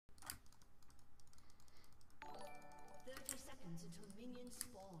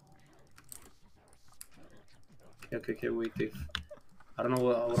Okay, wait, Dave. I don't know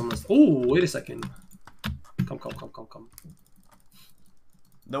what I'm gonna... Oh, wait a second. Come.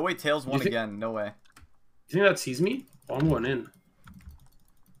 No way, Tails won again. No way. You think that sees me? Oh, I'm going in.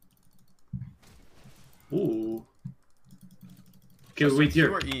 Ooh. Okay, we wait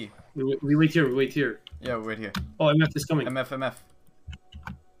here. E? We wait here, we wait here. Yeah, we wait here. Oh, MF is coming. MF.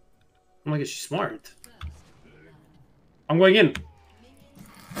 Oh my god, she's smart. I'm going in.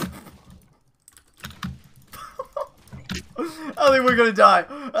 I think we're gonna die.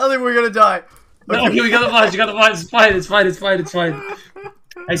 Okay. No, okay, we got the flash. You got the flash. It's fine.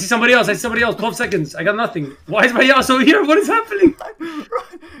 I see somebody else. 12 seconds. I got nothing. Why is my Yasuo here? What is happening?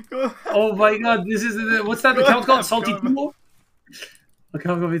 Oh my god, this is the... What's that account called? Salty Duo?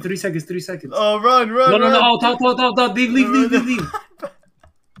 Okay, 3 seconds. Oh, run. No. Out. Leave.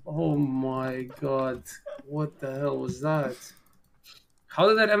 Oh my god. What the hell was that? How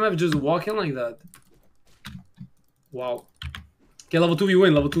did that MF just walk in like that? Wow. Okay, level 2 we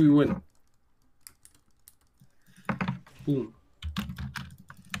win. Boom.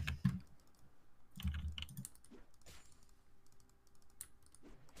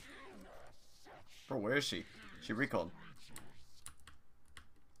 Bro, where is she? She recalled.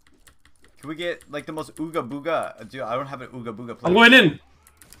 Can we get like the most ooga booga? Dude, I don't have an ooga booga play. I'm going in.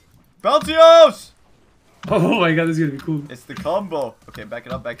 Bountios! Oh my god, this is gonna be cool. It's the combo. Okay, back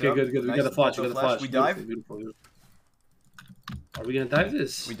it up. Okay, good. Nice. We got the flash. We dive. Beautiful. Are we gonna dive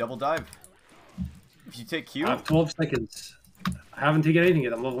this? We double dive. If you take Q. I have 12 seconds. I haven't taken anything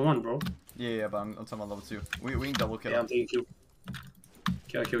yet. I'm level 1, bro. Yeah, but I'm talking about level 2. We can double kill. Yeah, I'm taking Q.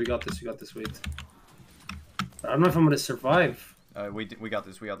 Okay, we got this. Wait. I don't know if I'm gonna survive. We got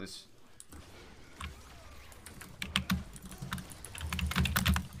this.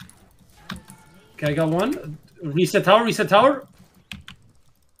 Okay, I got one. Reset tower.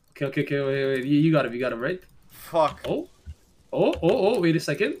 Okay, wait. You got it, right? Fuck. Oh, wait a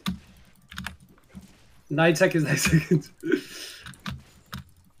second. 9 seconds.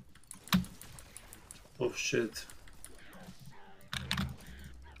 Oh, shit.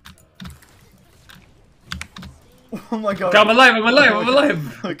 Oh my god. Okay, I'm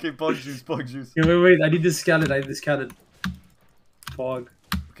alive. Okay, bug juice. Okay, wait. I need this scattered. Fog.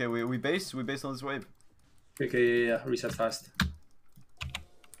 Okay, we base on this wave. Okay, yeah. Reset fast.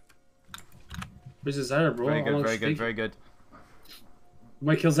 Where's the Zyra, bro? Very good.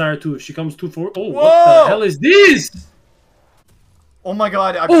 Might kill Zyra too. If she comes 2-4. Oh, whoa! What the hell is this? Oh my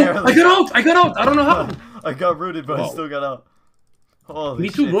god, I got out. I don't know how. I got rooted, but I still got out. Holy Me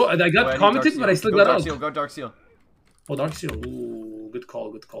too, shit. bro. I got commented, but I still got out. Go Dark Seal. Oh, Dark Seal. Ooh, good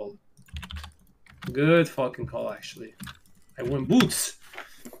call. Good fucking call, actually. I win boots.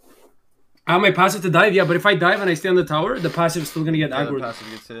 I have my passive to dive, yeah, but if I dive and I stay on the tower, the passive is still gonna get aggro. The passive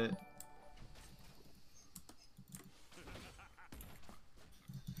gets hit.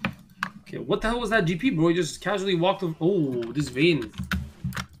 Okay, what the hell was that GP, bro? He just casually walked over. Oh, this Vayne.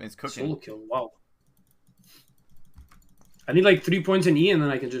 It's cooking. Solo kill, wow. I need like 3 points in E and then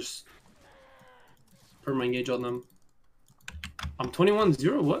I can just put my engage on them. I'm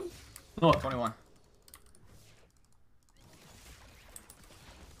 21-0, what? No. 21.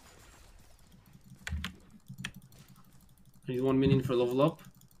 I need 1 minion for level up.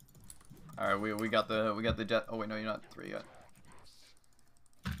 Alright, we got the jet. Oh wait, no, you're not 3 yet.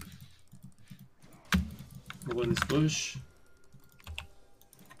 I'll go in this bush.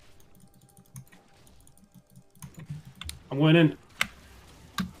 I'm going in.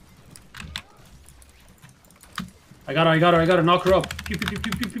 I gotta knock her up. Pew.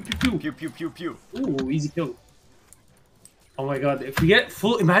 Ooh, easy kill. Oh my god, if we get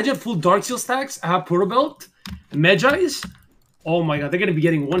imagine full Dark Seal stacks, I have Puro Belt, and Medjai's. Oh my god, they're gonna be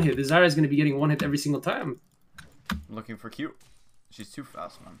getting one hit. The Zyra is gonna be getting one hit every single time. I'm looking for Q. She's too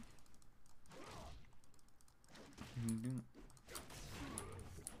fast, man.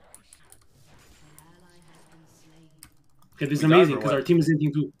 Okay, this is amazing because our team is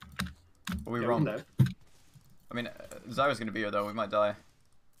inting too. Are we wrong? I mean, Zyra's gonna be here though. We might die.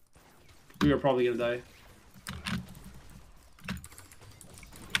 We are probably gonna die.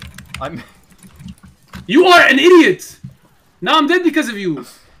 You are an idiot! Now I'm dead because of you!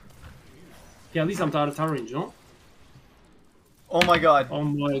 Yeah, at least I'm out of tower range, no? Oh my god. Oh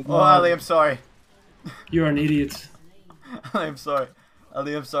my god. Oh, Ali, I'm sorry. You're an idiot. Ali, I'm sorry.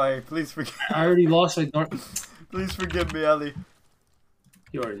 Ali, I'm sorry. Please forgive me. I already lost my dark... Please forgive me, Ali.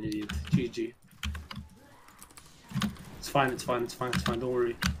 You are an idiot. GG. It's fine, don't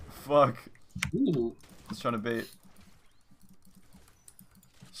worry. Fuck. Ooh. I was trying to bait.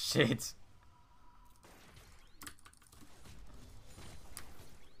 Shit.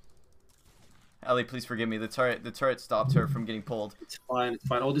 Ellie, please forgive me. The turret stopped her from getting pulled. It's fine. It's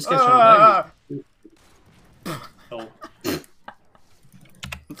fine. Oh, this guy's trying to die. Oh.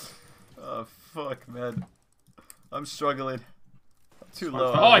 Oh fuck, man. I'm struggling. I'm too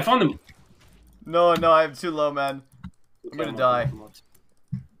low. Oh, I found him. No, I'm too low, man. I'm gonna die.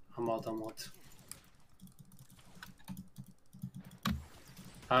 I'm out.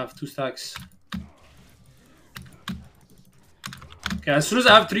 I have 2 stacks. Okay, as soon as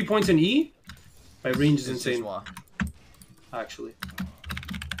I have 3 points in E, my range is insane. Actually.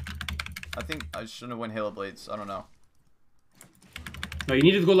 I think I shouldn't have won Halo Blades. I don't know. No, you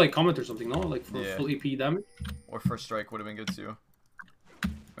needed to go like Comet or something, no? Like for full AP damage? Or First Strike would have been good too. I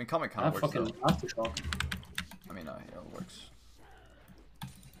mean, Comet kind of works though. Aftershock. I mean, yeah, it works.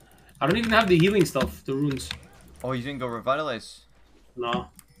 I don't even have the healing stuff, the runes. Oh, you didn't go Revitalize? No.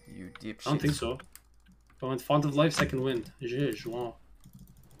 You dipshit. I don't think so. I went Font of Life, Second Wind. This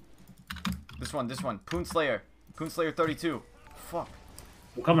one. Poon Slayer 32. Fuck.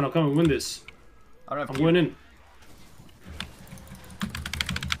 I'm coming, win this. I don't have I'm going in.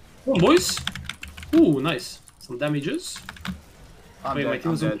 Come on, boys. Ooh, nice. Some damages. I'm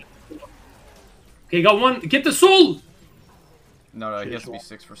dead. Okay, got one. Get the soul! No, he has to be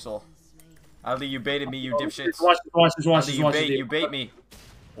 6 for soul. Ali, you baited me, you dipshits. Watch this. You bait me.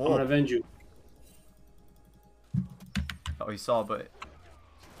 I'm gonna avenge you. Oh, he saw, but...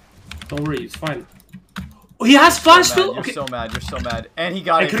 Don't worry, it's fine. Oh, he has flash still? You're so mad. And he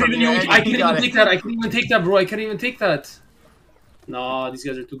got it. I couldn't even take that, bro. I couldn't even take that. Nah, these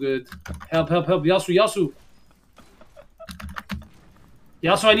guys are too good. Help. Yasu.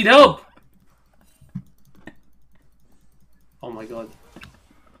 Yasu, I need help. Oh my god.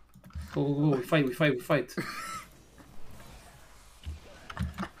 Go. We fight.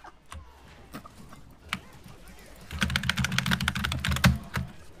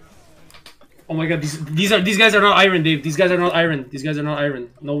 Oh my god, these guys are not iron, Dave. These guys are not iron.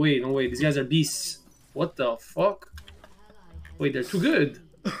 No way. These guys are beasts. What the fuck? Wait, they're too good.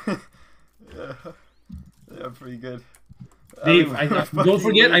 Yeah, pretty good. Dave, don't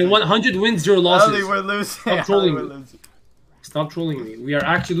forget, I won 100 wins, 0 losses. Ali, we're losing. Stop trolling me. Stop trolling me. We are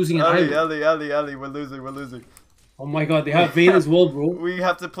actually losing an island. Ali, we're losing. Oh my god, they have Vayne as well, bro. We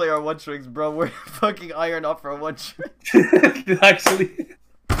have to play our 1-tricks, bro. We're fucking iron up for our 1-trick. Actually.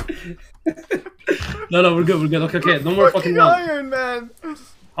 No, we're good. Okay. No more fucking one. Iron, man.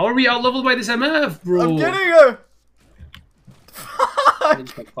 How are we out leveled by this MF, bro? I'm getting her.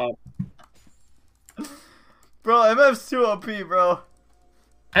 Fuck. Bro, MF's too OP, bro.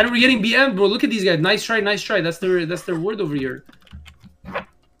 And we're getting BM, bro. Look at these guys. Nice try. That's their word over here.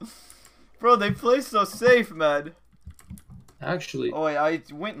 Bro, they play so safe, man. Actually. Oh wait, I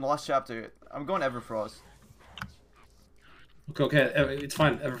went and lost chapter. I'm going Everfrost. Okay. It's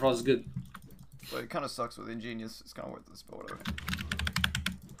fine. Everfrost is good. But it kind of sucks with Ingenious. It's kind of worthless, but whatever.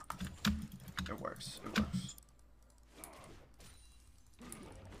 It works.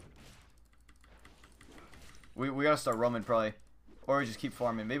 We gotta start roaming probably, or we just keep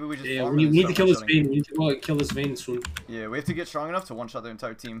farming. Maybe we just farm. We need to kill this Vayne. We need to go kill this Vayne soon. Yeah, we have to get strong enough to one-shot the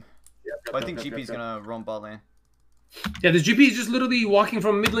entire team. But I think GP's gonna roam bot lane. Yeah, this GP is just literally walking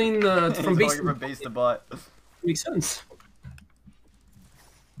from mid lane from base. From base to bot. Makes sense.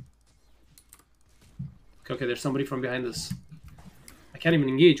 Okay, there's somebody from behind us. I can't even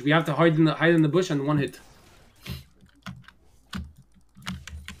engage. We have to hide in the bush and one hit.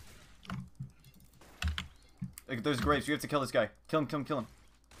 Like, there's grapes. You have to kill this guy. Kill him.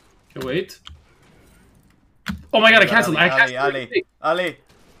 Okay, wait. Oh my god, I canceled. Ali.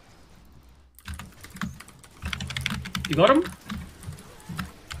 You got him?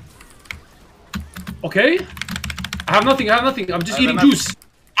 Okay. I have nothing. I'm just eating juice.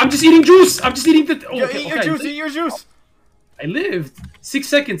 I'm just eating the... Oh, eat your juice. I lived. 6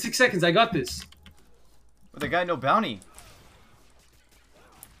 seconds. I got this. But the guy no bounty.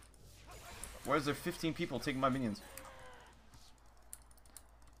 Why is there 15 people taking my minions?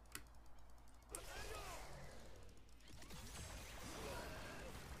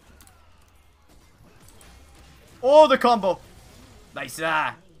 Oh, the combo! Nice! Get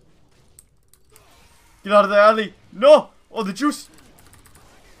out of there, Ali! No! Oh, the juice!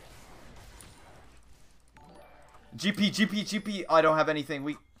 GP! I don't have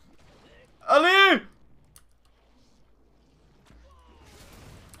anything. Ali!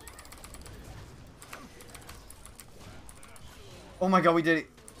 Oh my god, we did it.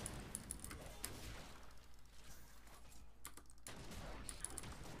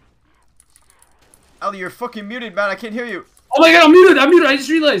 Ali, you're fucking muted, man. I can't hear you. Oh my god, I'm muted. I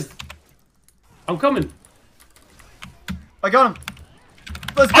just realized. I'm coming. I got him.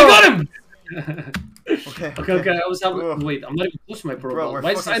 Let's go. I got him. Okay. Okay. I was having. Wait, I'm not even close to my pro. Bro, we're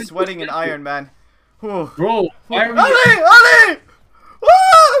fucking sweating in iron, man. Whew. Bro, why are we? Ali!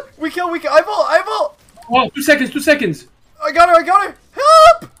 Ah! We kill. I vault. Oh, 2 seconds. 2 seconds. I got her.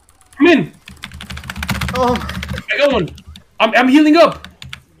 Help! Come in. Oh. I got one. I'm healing up.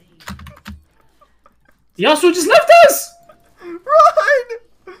 Yasuo just left us.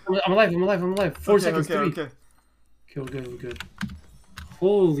 Run! I'm alive. 4 seconds. 3. Okay. Okay, we're good.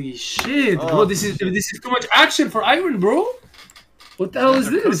 Holy shit, Oh. bro! This is too much action for Iron, bro. What the hell is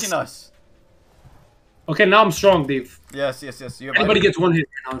this? Cooking us. Okay, now I'm strong, Dave. Yes. You have Anybody item. gets one hit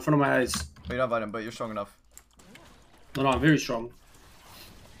right now in front of my eyes. You don't have item, but you're strong enough. No, I'm very strong.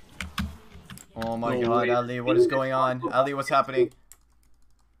 Oh my god, Ali, what is going on? Ali, what's happening?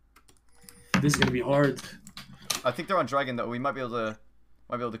 This is gonna be hard. I think they're on dragon though. We might be able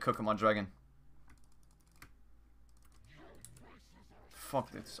to cook them on dragon. Fuck,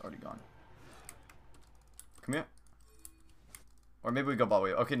 it's already gone. Come here. Or maybe we go bot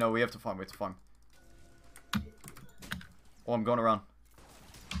way. Okay, no, we have to farm. Oh, I'm going around.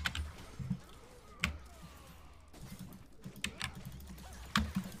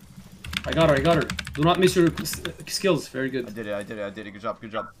 I got her. Do not miss your skills. Very good. I did it. Good job.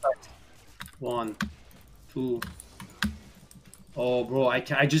 1, 2. Oh, bro, I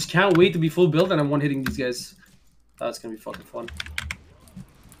just can't wait to be full build and I'm one-hitting these guys. That's gonna be fucking fun.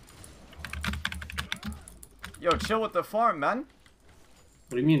 Yo, chill with the farm, man.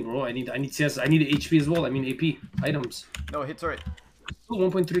 What do you mean, bro? I need CS. I need HP as well. I mean AP items. No, hit turret. Still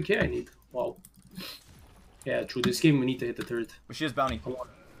 1.3k I need. Wow. Yeah, true. This game we need to hit the third. Well, she has bounty.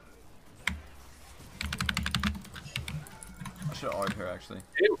 I should have R'd her actually.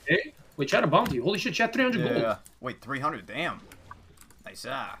 Okay. Wait, she had a bounty. Holy shit, she had 300 gold. Yeah. Wait, 300. Damn. Nice.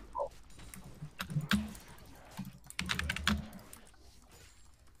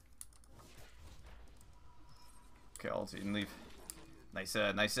 Okay, I'll ult and leave. Nice.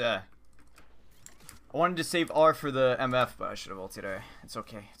 I wanted to save R for the MF, but I should have ulted her. It's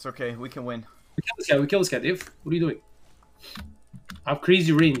okay. We can win. We kill this guy, Dave. What are you doing? I have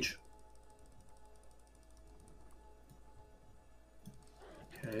crazy range.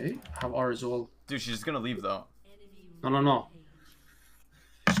 Okay, I have R as well. Dude, she's just gonna leave though. No.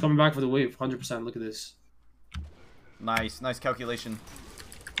 She's coming back for the wave, 100%. Look at this. Nice calculation.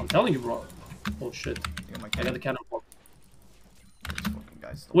 I'm telling you, bro. Oh shit. I got the cannon.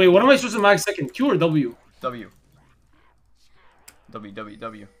 Guys. Wait, what am I supposed to max second? Q or W? W.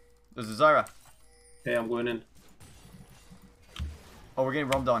 There's a Zyra. Okay, I'm going in. Oh, we're getting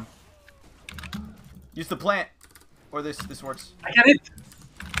roamed on. Use the plant. Or this works. I got it.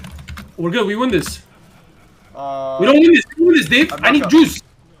 We're good. We win this. We don't win this. We win this, Dave. I need juice.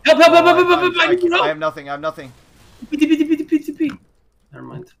 Help. I have nothing. TP. Never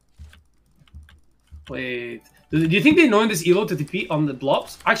mind. Wait. Do you think they know in this elo to TP on the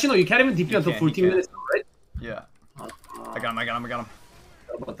blobs? Actually, no. You can't even TP until 14 minutes, right? Yeah. I got him. How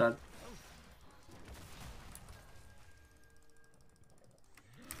about that?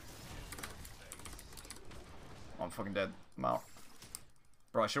 Oh, I'm fucking dead. I'm out.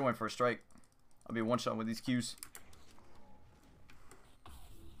 Bro, I should have went for a strike. I'll be one shot with these Qs.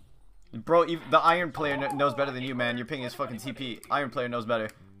 Bro, even the Iron player knows better than you, man. You're pinging his fucking TP. Iron player knows better.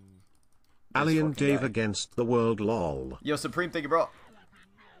 Ali and Dave against the world, lol. Yo, Supreme, thank you, bro.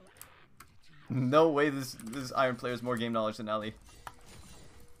 No way this Iron player has more game knowledge than Ali.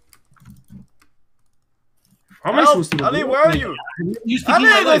 How am I supposed to Ali, where are you?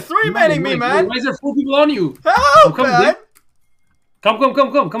 Ali, they're three-manning me, man. Why is there 4 people on you? Help, man.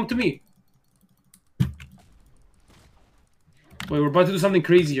 Come to me. Wait, we're about to do something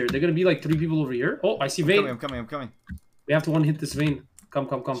crazy here. They're gonna be like 3 people over here. Oh, I see Vayne. I'm coming. We have to one-hit this Vayne. Come.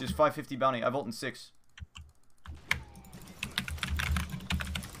 She's 550 bounty. I've ulted 6.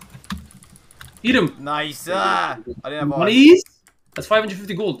 Eat him. Nice. I didn't have Money. That's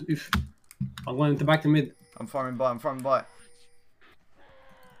 550 gold. Oof. I'm going to back to mid. I'm farming bot. What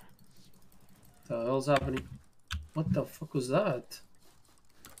the hell's happening? What the fuck was that?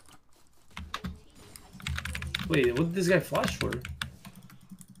 Wait, what did this guy flash for?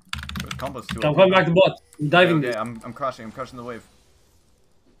 Combo's too. I'm coming back to bot. I'm diving okay, this. I'm crushing the wave.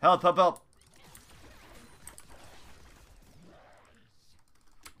 Help. Ali!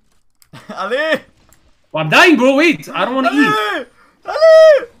 Well, I'm dying, bro. Wait, I don't want to eat.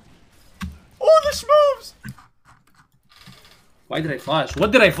 Ali! Oh, the schmoves! Why did I flash?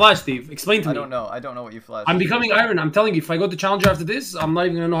 What did I flash, Steve? Explain to me. I don't know what you flashed. I'm becoming Iron. I'm telling you, if I go to Challenger after this, I'm not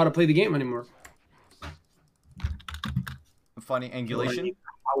even gonna know how to play the game anymore. Funny angulation.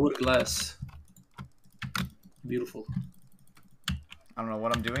 Hourglass. Beautiful. I don't know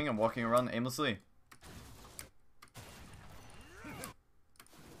what I'm doing. I'm walking around aimlessly.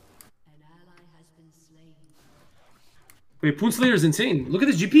 Wait, Poonslayer is insane. Look at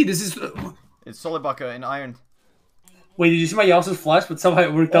this GP. This is... It's Solibaka in iron. Wait, did you see my Yasuo's flash? But somehow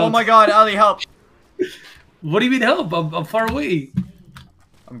it worked out. Oh my god, Ali, help! What do you mean help? I'm far away.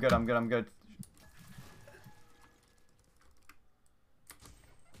 I'm good, I'm good, I'm good.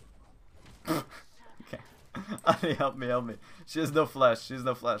 Okay. Ali, help me, help me. She has no flash, she has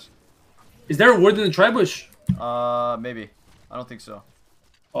no flash. Is there a ward in the tribush? Maybe. I don't think so.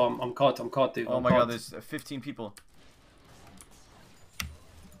 Oh, I'm caught, dude. Oh my god, there's 15 people.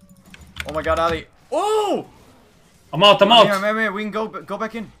 Oh my god, Ali. Oh! I'm out, I'm out. Here, we can go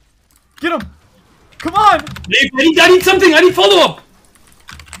back in. Get him! Come on! I need something! I need follow-up!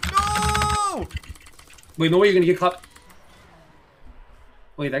 No! Wait, no way you're gonna get clapped.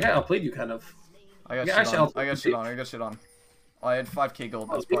 Wait, that guy outplayed you, kind of. I got shit on. Oh, I had 5k gold.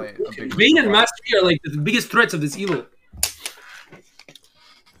 That's probably a big... Vayne and Mastery are like the biggest threats of this elo.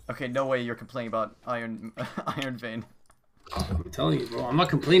 Okay, no way you're complaining about Iron Vayne. I'm telling you, bro. I'm not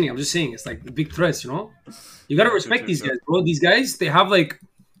complaining. I'm just saying it's like the big threats, you know? You gotta respect these guys, bro. These guys, they have like...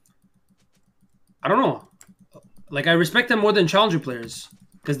 I don't know. Like, I respect them more than challenger players.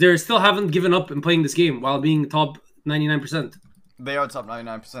 Because they still haven't given up in playing this game while being top 99%. They are top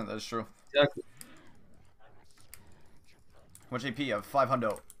 99%, that is true. Exactly. What AP? You have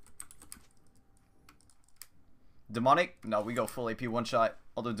 500. Demonic? No, we go full AP one shot.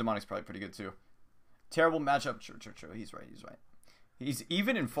 Although Demonic's probably pretty good too. Terrible matchup. True. He's right. He's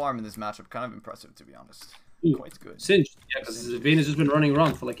even in farm in this matchup. Kind of impressive, to be honest. Ooh, quite good. Cinched. Yeah, because Vayne has just been running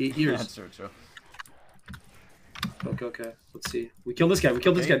around for like 8 years. That's true. Okay. Let's see. We kill this guy.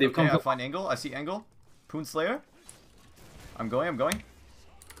 This guy. They've come. I find angle. I see angle. Poon Slayer. I'm going.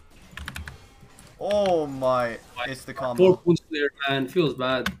 Oh my. It's the combo. 4 Poon Slayer, man. Feels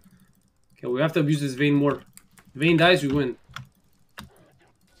bad. Okay, we have to abuse this Vayne more. If Vayne dies, we win.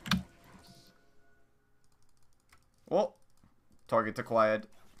 Oh. Target to quiet.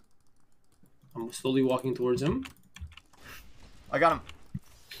 I'm slowly walking towards him. I got him.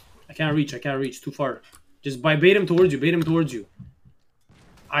 I can't reach. Too far. Just bait him towards you.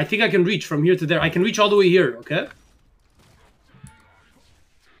 I think I can reach from here to there. I can reach all the way here, okay?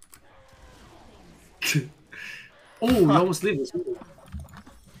 Oh, you almost leave us.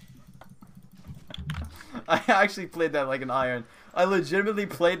 I actually played that like an iron. I legitimately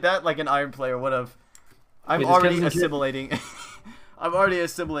played that like an iron player would have. I'm already assimilating. I'm already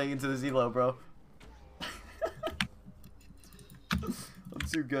assimilating into the Zelo, bro. I'm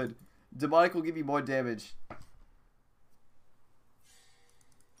too good. Demonic will give you more damage.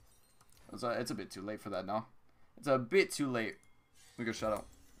 It's a bit too late for that now. It's a bit too late. We go shut up.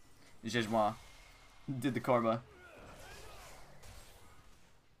 Jejma did the karma.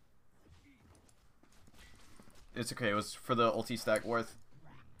 It's okay. It was for the ulti stack worth.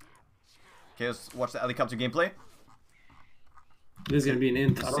 Okay, let's watch the helicopter gameplay. This is gonna be an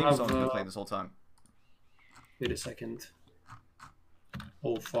int. I don't have. Been playing this whole time. Wait a second.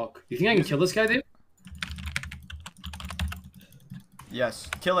 Oh fuck! You think I can kill this guy, Dave? Yes,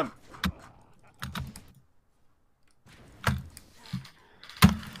 kill him.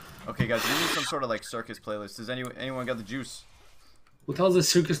 Okay, guys, we need some sort of like circus playlist. Does anyone got the juice? What the hell is a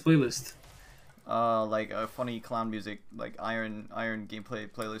circus playlist? Like a funny clown music, like iron gameplay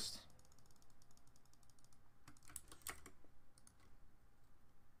playlist.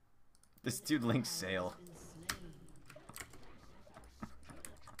 This dude links sail.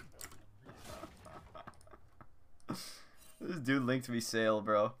 This dude linked me sail,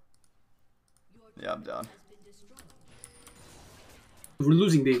 bro. Yeah, I'm down. We're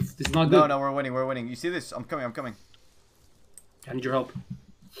losing, Dave. This is not good. No, we're winning. You see this? I'm coming. I need your help.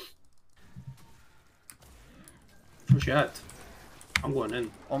 Where's she at? I'm going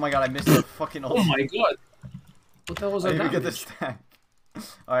in. Oh my god, I missed the fucking ult. Oh my god. What the hell was that? I didn't even get the stack.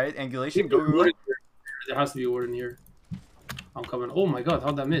 Alright, angulation, go. There has to be a word in here. I'm coming. Oh my god,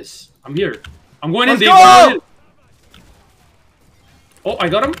 how'd that miss? I'm here. I'm going in, Dave. Go! Oh, I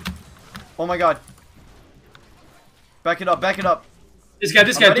got him. Oh my god. Back it up. This guy,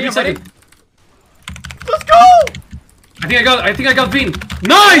 3 seconds. Let's go! I think I got Vayne.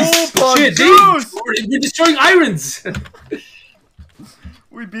 Nice! Oh, shit, Dave! We're destroying irons!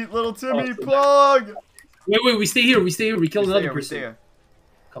 We beat little Timmy, Pog! Wait, we stay here, we killed another person.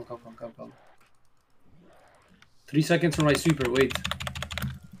 Come. 3 seconds for my sweeper, wait.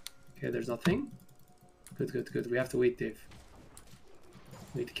 Okay, there's nothing. Good. We have to wait, Dave.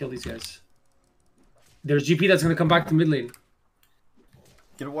 We need to kill these guys. There's GP that's gonna come back to mid lane.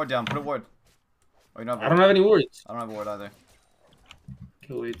 Get a ward down, put a ward. Oh, you don't have a ward. I don't have any wards. I don't have a ward either.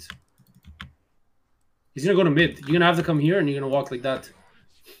 Okay, wait. He's gonna go to mid. You're gonna have to come here and you're gonna walk like that.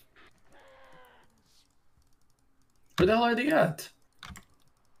 Where the hell are they at?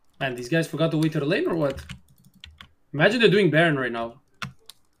 Man, these guys forgot to wait to the lane or what? Imagine they're doing Baron right now.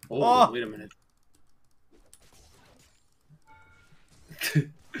 Oh, wait a minute.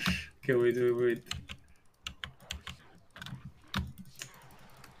 Okay, wait.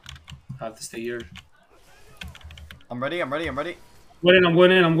 I have to stay here. I'm ready. I'm going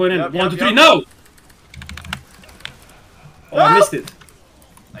in. Yep, 1, 2, 3, no! Oh, I missed it.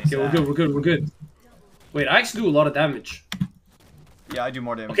 Nice. Okay, we're good. Wait, I actually do a lot of damage. Yeah, I do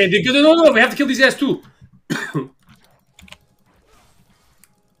more damage. Okay, no, we have to kill these guys too.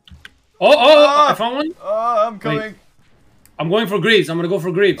 I found one. Oh, I'm coming. Wait. I'm going for Graves. I'm gonna go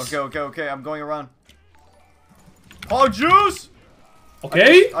for Graves. Okay. I'm going around. Oh, juice!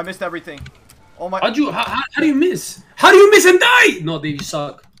 Okay. I missed everything. Oh my. How do you miss? How do you miss and die? No, Dave, you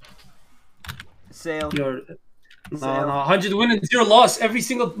suck. Sail. You're... No, 100 win and 0 loss. Every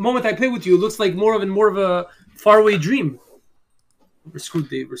single moment I play with you, it looks like more of a faraway dream. We're screwed,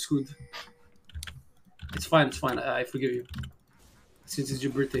 Dave. We're screwed. It's fine. I forgive you. Since it's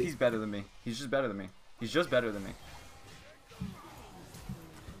your birthday. He's better than me. He's just better than me.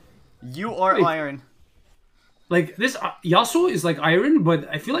 You are iron. Like, this Yasuo is like iron, but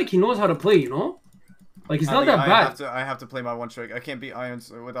I feel like he knows how to play, you know? Like, he's not that bad. I have to play my one trick. I can't beat iron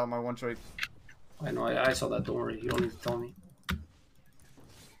without my one trick. I know, I saw that. Don't worry. You don't need to tell me.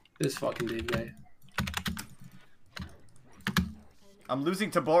 This fucking Dave guy. I'm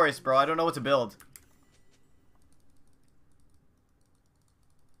losing to Boris, bro. I don't know what to build.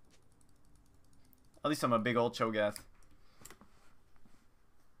 At least I'm a big old Cho'Gath.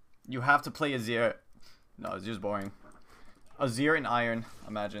 You have to play Azir. No, Azir's boring. Azir and Iron,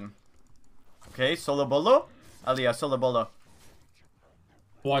 imagine. Okay, solo bolo? Alia, solo bolo.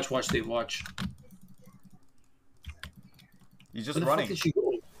 Watch, Dave, watch. He's just Where the running. fuck did she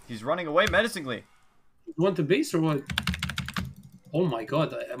go? He's running away menacingly. You want the base or what? Oh my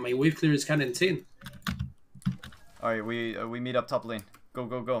god, my wave clear is kind of insane. Alright, we meet up top lane.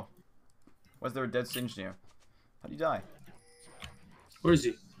 Go. Was there a dead Singe near? How do you die? Where is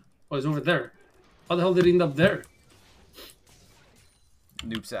he? Oh, he's over there. How the hell did he end up there?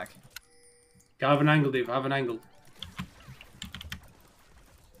 Noob sack. Okay, I have an angle, Dave. I have an angle, Dave.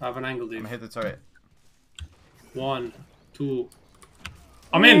 I'm gonna hit the turret. 1, 2.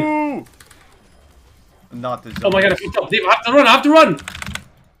 I'm in! Ooh! Not the zone. Oh my god, I picked up. Dave, I have to run!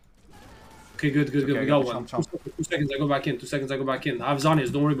 Okay, good. Okay, we got one. chomp. 2 seconds, I go back in. 2 seconds, I go back in. I have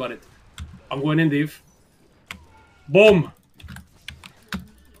Zanias, don't worry about it. I'm going in, Dave. Boom!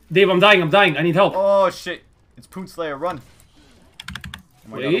 Dave, I'm dying. I need help. Oh shit! It's Poon Slayer, run!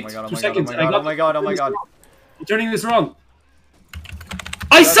 Oh Wait, 2 seconds. Oh my god! I'm turning this around.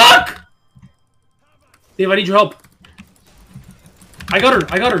 I suck! Dave, I need your help. I got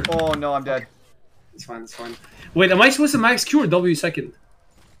her. Oh no, I'm dead. It's fine. Wait, am I supposed to max Q or W second?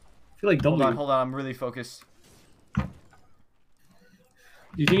 I feel like W. Hold on, I'm really focused. Do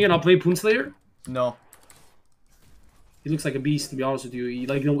you think you're gonna play Poon Slayer? No. He looks like a beast, to be honest with you. He,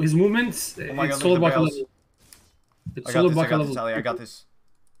 like, his movements, Oh my god, solar look at bucket the level. It's I solar got bucket this, level. Ali, I got this.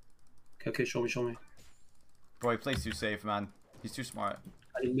 Okay, show me. Bro, he plays too safe, man. He's too smart.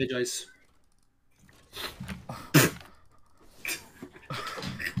 I need mid-ice.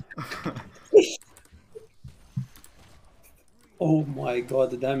 Oh my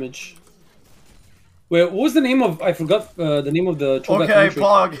god, the damage. Wait, what was the name of... I forgot the name of the... Okay,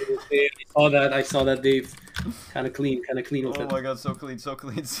 Pog. I saw that, Dave. Kind of clean with it. Oh my god, so clean.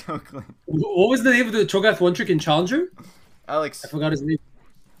 What was the name of the Cho'Gath one trick in Challenger? Alex. I forgot his name.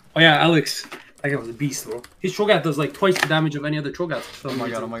 Oh yeah, Alex. That guy was a beast, bro. His Cho'Gath does like twice the damage of any other Cho'Gath. Oh my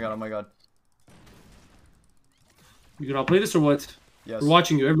god. You gonna play this or what? Yes. We're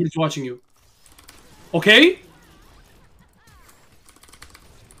watching you. Everybody's watching you. Okay.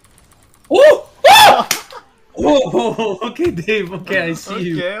 Oh! Oh! Oh! Okay, Dave. Okay, I see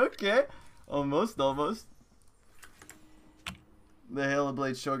you. Okay. Almost. The Halo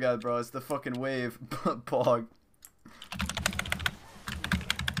Blade Cho'Gath, bro. It's the fucking wave. Pog.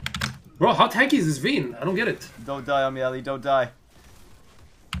 Bro, how tanky is this Vayne? I don't get it. Don't die on me, Ali. Don't die.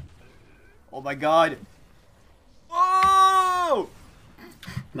 Oh my god. Oh!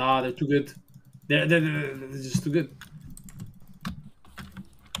 Nah, they're too good. They're just too good.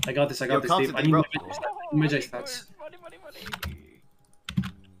 I got this, Dave. I need Magi stats.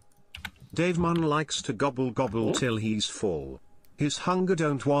 Davemon likes to gobble till he's full. His hunger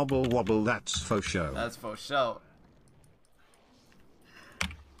don't wobble, that's for show. That's for show.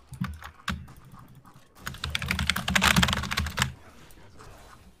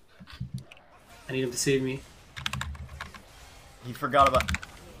 I need him to save me. He forgot about.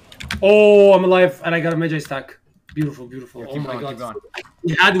 Oh, I'm alive, and I got a Magi stack. Beautiful, beautiful. Oh my god. Keep going.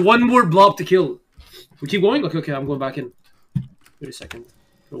 He had one more blob to kill. We keep going? Okay, okay, I'm going back in. Wait a second.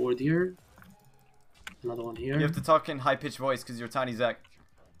 Reward here. Another one here. You have to talk in high-pitched voice because you're tiny Zach.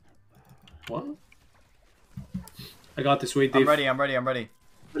 What? I got this. Wait, Dave. I'm ready, I'm ready, I'm ready.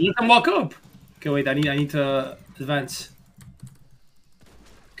 Let them walk up. Okay, wait, I need to advance.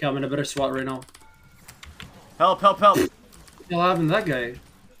 Okay, I'm in a better spot right now. Help, help, help. What the hell happened to that guy?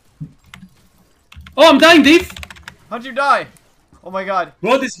 Oh, I'm dying, Dave! How'd you die? Oh my god.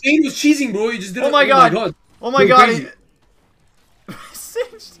 Bro, this game was cheesing, bro. You just did Oh my god. Oh my god. Crazy.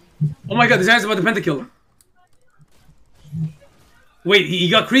 Oh my god, this guy's about to pentakill. Wait, he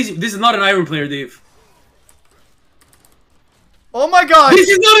got crazy. This is not an iron player, Dave. Oh my god! This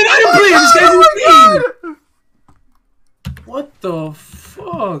is not an iron player! This guy's insane! What the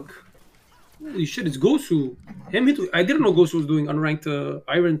fuck? Holy shit, it's Gosu. I didn't know Gosu was doing unranked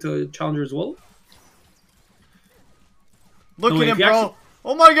iron to challenger as well. Look at him, bro. Actually...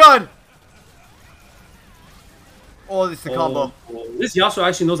 Oh my god! Oh, this is the combo. This Yasuo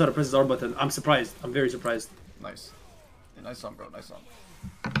actually knows how to press his R button. I'm surprised. I'm very surprised. Nice. Yeah, nice song, bro. Nice song.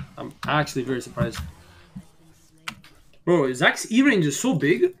 I'm actually very surprised. Bro, Zach's E range is so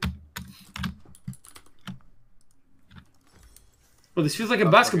big. Bro, this feels like a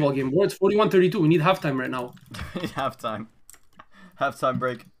basketball game, bro. It's 41-32. We need halftime right now. Halftime. Halftime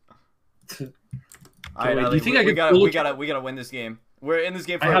break. Alright, Ali, we gotta win this game. We're in this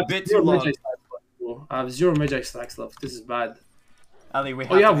game for a bit too long. I have 0 Magi stacks left. This is bad. Ali, we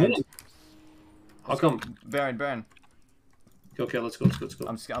have to win. One. How come? Baron. Okay, let's go.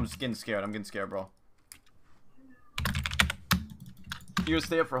 I'm just getting scared. I'm getting scared, bro. You gonna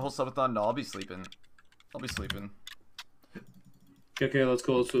stay up for a whole subathon? No, I'll be sleeping. Okay, let's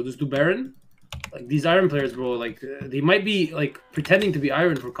go. So just do Baron. Like these Iron players, bro. Like they might be like pretending to be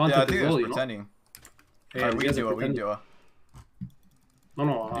Iron for content as well. Pretending. Hey, Alright, we can do it.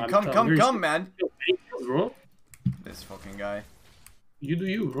 No, hey, come, man. Bro. This fucking guy. You do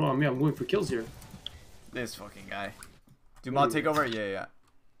you, bro. I mean, I'm going for kills here. This fucking guy. Do Mod take over? Yeah.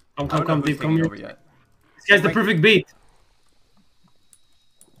 Come, Dave, come here. Yet. This guy's the perfect bait.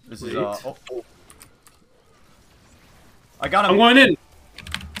 This is oh. I got him. I'm going in.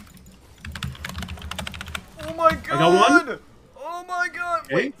 Oh my god. I got one. Oh my god.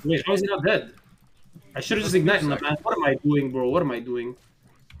 Wait, how is he not dead? I should have just ignited him, man. What am I doing, bro? What am I doing?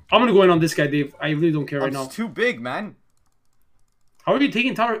 I'm gonna go in on this guy, Dave. I really don't care right now. It's too big, man. How are you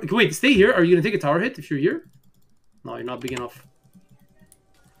taking tower? Wait, stay here. Are you gonna take a tower hit if you're here? No, you're not big enough.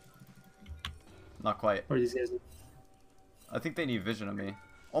 Not quite. What are these guys? I think they need vision of me.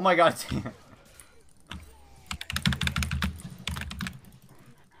 Oh my god.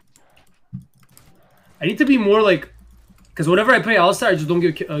 I need to be more like, because whenever I play Alistar, I just don't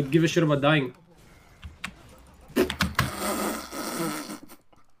give a shit about dying.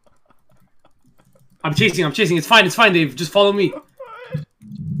 I'm chasing. It's fine, Dave. Just follow me.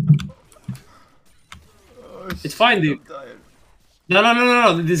 Oh, it's fine, Dave.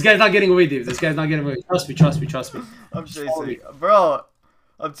 No. This guy's not getting away, Dave. This guy's not getting away. Trust me. I'm chasing. Bro,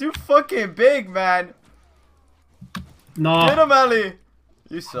 I'm too fucking big, man. No. Get him, Ali.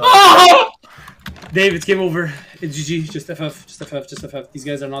 You suck. Oh! Dave, it's game over. It's GG. Just FF. These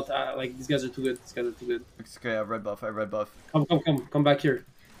guys are not, these guys are too good. It's okay, I have red buff. Come back here.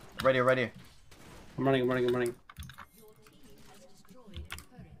 Ready. I'm running.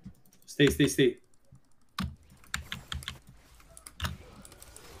 Stay.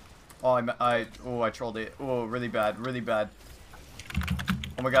 Oh, I trolled it. Oh, really bad.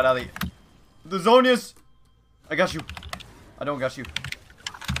 Oh my god, Ali. The Zonius! I got you. I don't got you.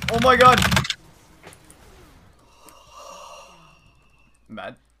 Oh my god!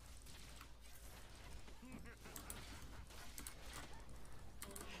 Mad.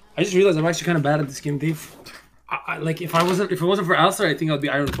 I just realized I'm actually kind of bad at this game, Dave. Like if it wasn't for Alistar, I think I'd be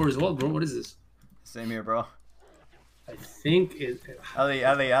Iron 4 as well, bro. What is this? Same here, bro. I think it.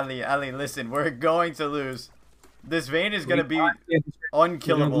 Ali, listen, we're going to lose. This Vayne is gonna be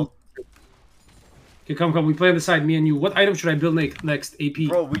unkillable. Okay, come. We play on the side, me and you. What item should I build next? AP.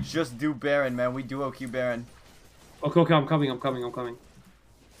 Bro, we just do Baron, man. We duo Q Baron. Okay, I'm coming.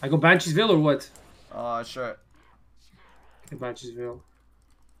 I go Banshee's Veil or what? Sure. Okay, Banshee's Veil.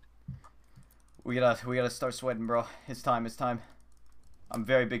 We gotta start sweating, bro. It's time. I'm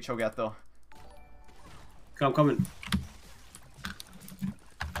very big Cho'Gath though. Okay, I'm coming.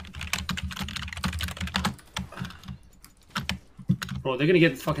 Bro, they're gonna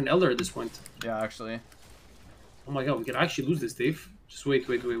get fucking Elder at this point. Yeah, actually. Oh my god, we could actually lose this, Dave. Just wait.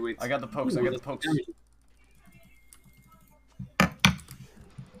 I got the pokes. I got the pokes.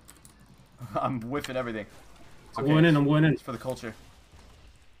 I'm whiffing everything. It's okay. I'm going in. It's for the culture.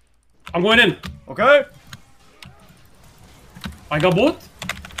 I'm going in. Okay. I got both.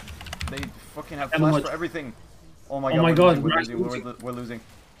 They fucking have flash for everything. Oh my god. Oh my god. We're losing.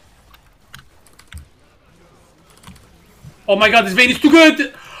 Oh my god, this Vayne is too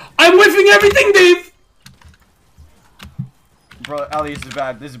good. I'm whiffing everything, Dave. Bro, Ali, this is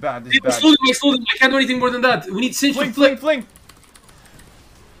bad. This is bad. This is bad. I slowed him. I can't do anything more than that. We need Cinch to flick. Fling.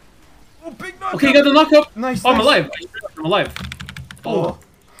 Oh, big knockup. Okay, you got the knockup. Nice. Oh, I'm alive. I'm alive. Oh.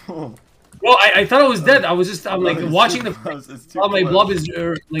 Well, I thought I was dead. I was just, I'm like watching the. Oh, my blob is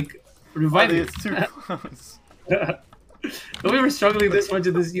like reviving. Ali, it's too close. We were struggling this much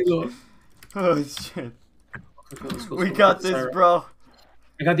in this elo. Oh shit. Let's go, We got this, bro.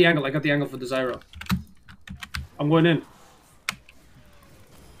 I got the angle for the Zyra. I'm going in.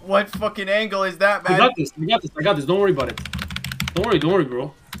 What fucking angle is that, man? I got this. Don't worry about it. Don't worry,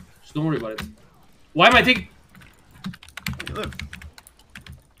 bro. Just don't worry about it. Why am I taking... You live.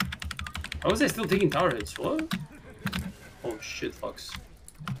 Why was I still taking tower hits? What? Oh shit, fucks.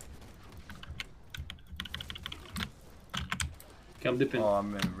 Okay, I'm dipping. Oh,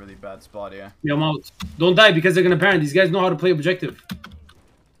 I'm in a really bad spot here. Yeah, I'm out. Don't die because they're gonna Baron. These guys know how to play objective.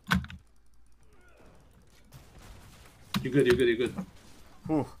 You're good.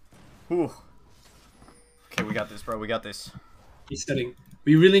 Whew. Okay, we got this, bro. We got this. He's setting.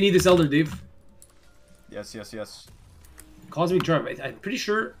 We really need this Elder, Dave. Yes. Cosmic Drive. I'm pretty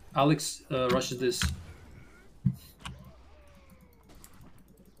sure Alex rushes this.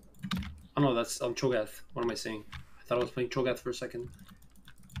 Oh no, that's Cho'Gath. What am I saying? I thought I was playing Cho'Gath for a second.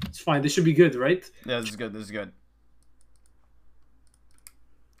 It's fine. This should be good, right? Yeah, this is good.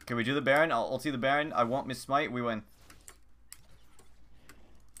 Can we do the Baron? I'll ulti the Baron. I won't miss smite. We win.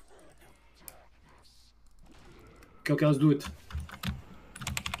 Okay, let's do it.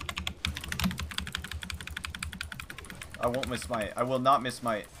 I won't miss smite. I will not miss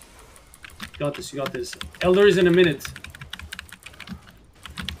smite. You got this. Elder is in a minute.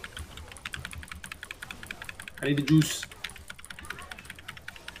 I need the juice.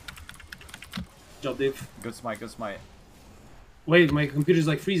 Good job, Dave. Good smite. Wait, my computer's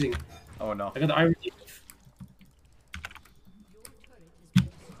like freezing. Oh no. I got the iron.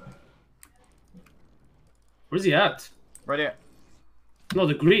 Where's he at? Right here. No,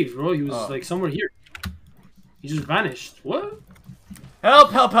 the grave, bro. He was like somewhere here. He just vanished. What?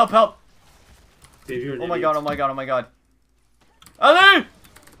 Help! Dave, you're an Oh my idiot. god. Ali!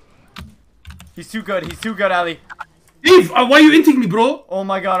 He's too good, Ali. Dave, why are you inting me, bro? Oh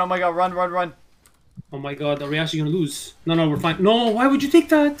my god, run. Oh my god, are we actually gonna lose? No, we're fine. No, why would you take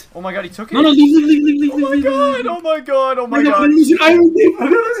that? Oh my god, he took it. No, leave. Oh my god. I'm losing iron, Dave. I'm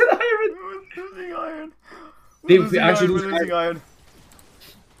losing iron. Dave, we actually losing iron.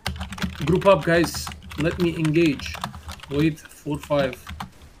 Group up, guys. Let me engage. Wait, 4-5.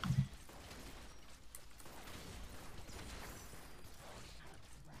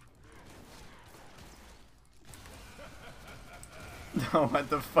 No, what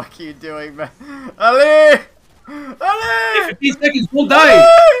the fuck are you doing, man? Ali! 15 seconds, don't die!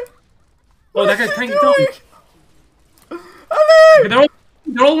 Oh, that guy's tanking down. Ali!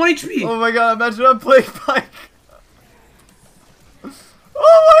 They're all 1 HP. Oh my god, imagine I'm playing Pike.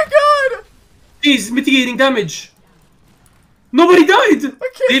 Oh my god! He's mitigating damage. Nobody died!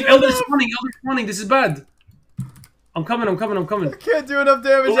 Dave, Elder's enough. spawning, this is bad. I'm coming. I can't do enough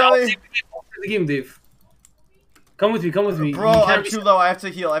damage, Ali. The game, Dave. Come with me. Bro, I'm too low. I have to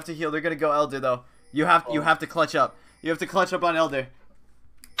heal. They're gonna go Elder though. You have to clutch up. You have to clutch up on Elder.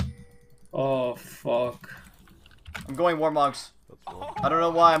 Oh fuck. I'm going Warmogs. I don't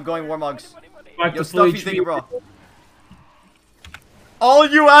know why I'm going Warmogs. Back Yo, to stuffy full thingy, HP. bro. All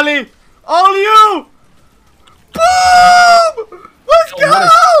you, Ali! All you! Boom! Let's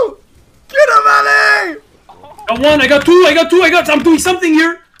go! Get him, Ali! I got 1, I got 2, I'm doing something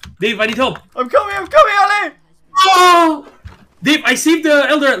here! Dave, I need help. I'm coming, Ali! Oh! Dave, I saved the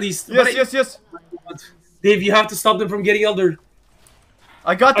Elder at least. Yes. Dave, you have to stop them from getting Elder.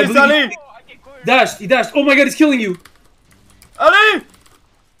 I got this, Ali! He dashed. Oh my god, he's killing you. Ali!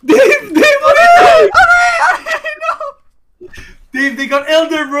 Dave, what are you doing? Ali, no! Dave, they got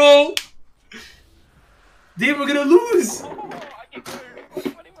Elder, bro. Dave, we're gonna lose.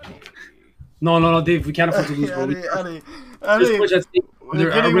 No, Dave, we can't afford to lose, bro. Ali.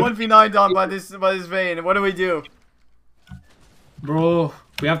 We're getting 1v9 down by this Vayne. What do we do? Bro,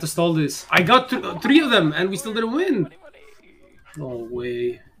 we have to stall this. I got 3 of them, and we still didn't win. No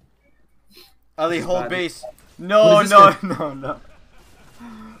way. Ali, hold base. No.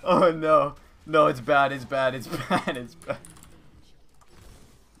 Oh no. No, it's bad, it's bad, it's bad, it's bad.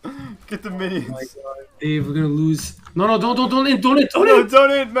 Get the minions. Oh my God. Dave, we're gonna lose. No, no, don't in, No,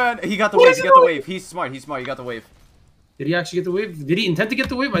 don't in, man. He got the wave, he got the wave. He's smart, he got the wave. Did he actually get the wave? Did he intend to get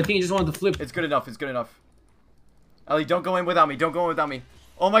the wave? I think he just wanted to flip. It's good enough, it's good enough. Ellie, don't go in without me, don't go in without me.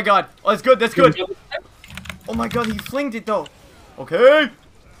 Oh my God. Oh, that's good, that's good. Oh my God, he flinged it though. Okay.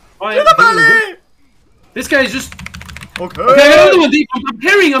 Oh, Get the Ellie! This guy is just... Okay. Okay, I got another one, Dave. I'm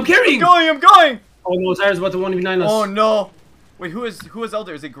carrying. I'm going. Oh no, Zyra's about to 1v9 us. Oh no. Wait, who is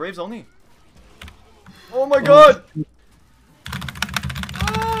Elder? Is it Graves only? Oh my God.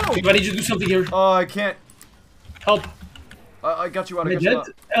 Oh. I need you to do something here. Oh, I can't. Help. I got you out.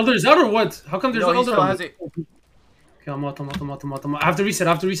 Elder's out or what? How come there's no Elder? Still has it. Okay, I'm out. I have to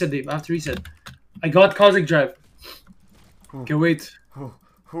reset, Dave. I have to reset. I got Cosmic Drive. Okay, wait.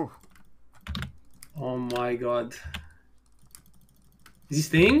 Oh my God. Is he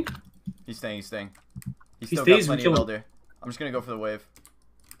staying? He's staying. He He still stays, got we plenty kill of him. Elder. I'm just gonna go for the wave.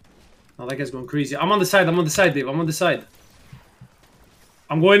 Oh, that guy's going crazy. I'm on the side, Dave. I'm on the side.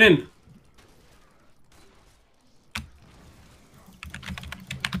 I'm going in.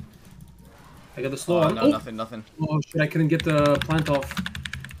 I got the slow on. No, nothing. Oh shit, I couldn't get the plant off.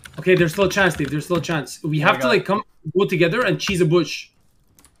 Okay, there's still a chance, Dave. There's still a chance. We have to like go together and cheese a bush.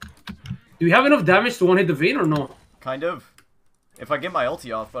 Do we have enough damage to one-hit the vein or no? Kind of. If I get my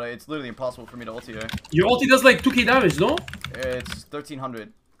ulti off, but it's literally impossible for me to ulti here. Your ulti does like 2k damage, no? It's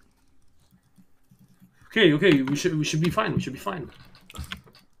 1300. Okay, we should be fine.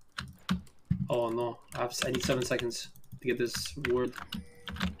 Oh no, I need 7 seconds to get this word.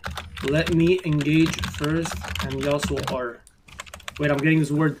 Let me engage first, and Yasuo R. Wait, I'm getting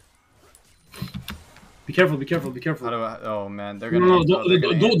this word. Be careful. How do I? Oh man, they're gonna. No,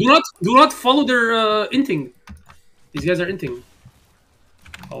 do not follow their inting. These guys are inting.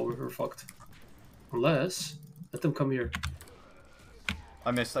 Oh, we're fucked. Unless let them come here.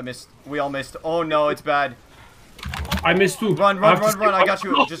 I missed. We all missed. Oh no, it's bad. I missed too. Run! I got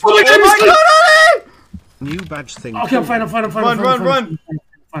you. Just oh run. my Oh my God, Ellie! New badge thing. Okay, I'm fine. Run! Fine.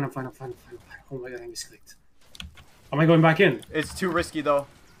 Oh my God, I misclicked. Am I going back in? It's too risky though.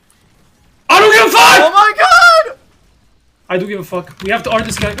 I don't give a fuck! Oh my God! I do give a fuck. We have to art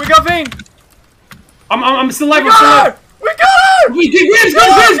this guy. We got Vayne! I'm still alive. We got her! We did Graves!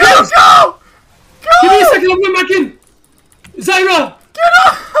 Go! Give me a second, I'm going back in! Zyra! Get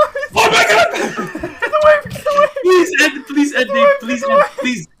off! Oh my God! Get away! Please end,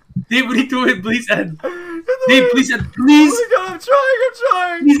 Dave, Dave, we need to win, please end. Dave, please end, please! Oh my God, I'm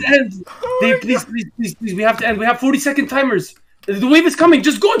trying! Please end! Dave, please, we have to end. We have 40-second timers. The wave is coming,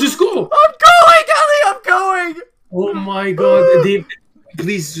 just go! I'm going, Ellie, I'm going! Oh my God, Dave,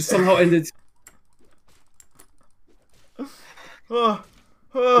 please, just somehow end it.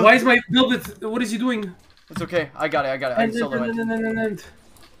 Why is my build it? What is he doing? It's okay, I got it. I'm solo it.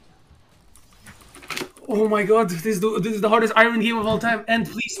 Oh my God, this is the hardest iron game of all time. And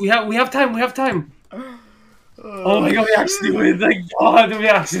please, we have time. Oh my God, we actually win. Thank God, we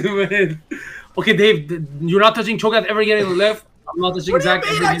actually win. Okay, Dave, you're not touching Cho'Gath ever again left. I'm not touching Zac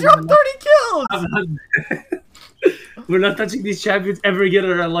ever again. I dropped 30 kills! We're not touching these champions ever again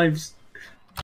in our lives.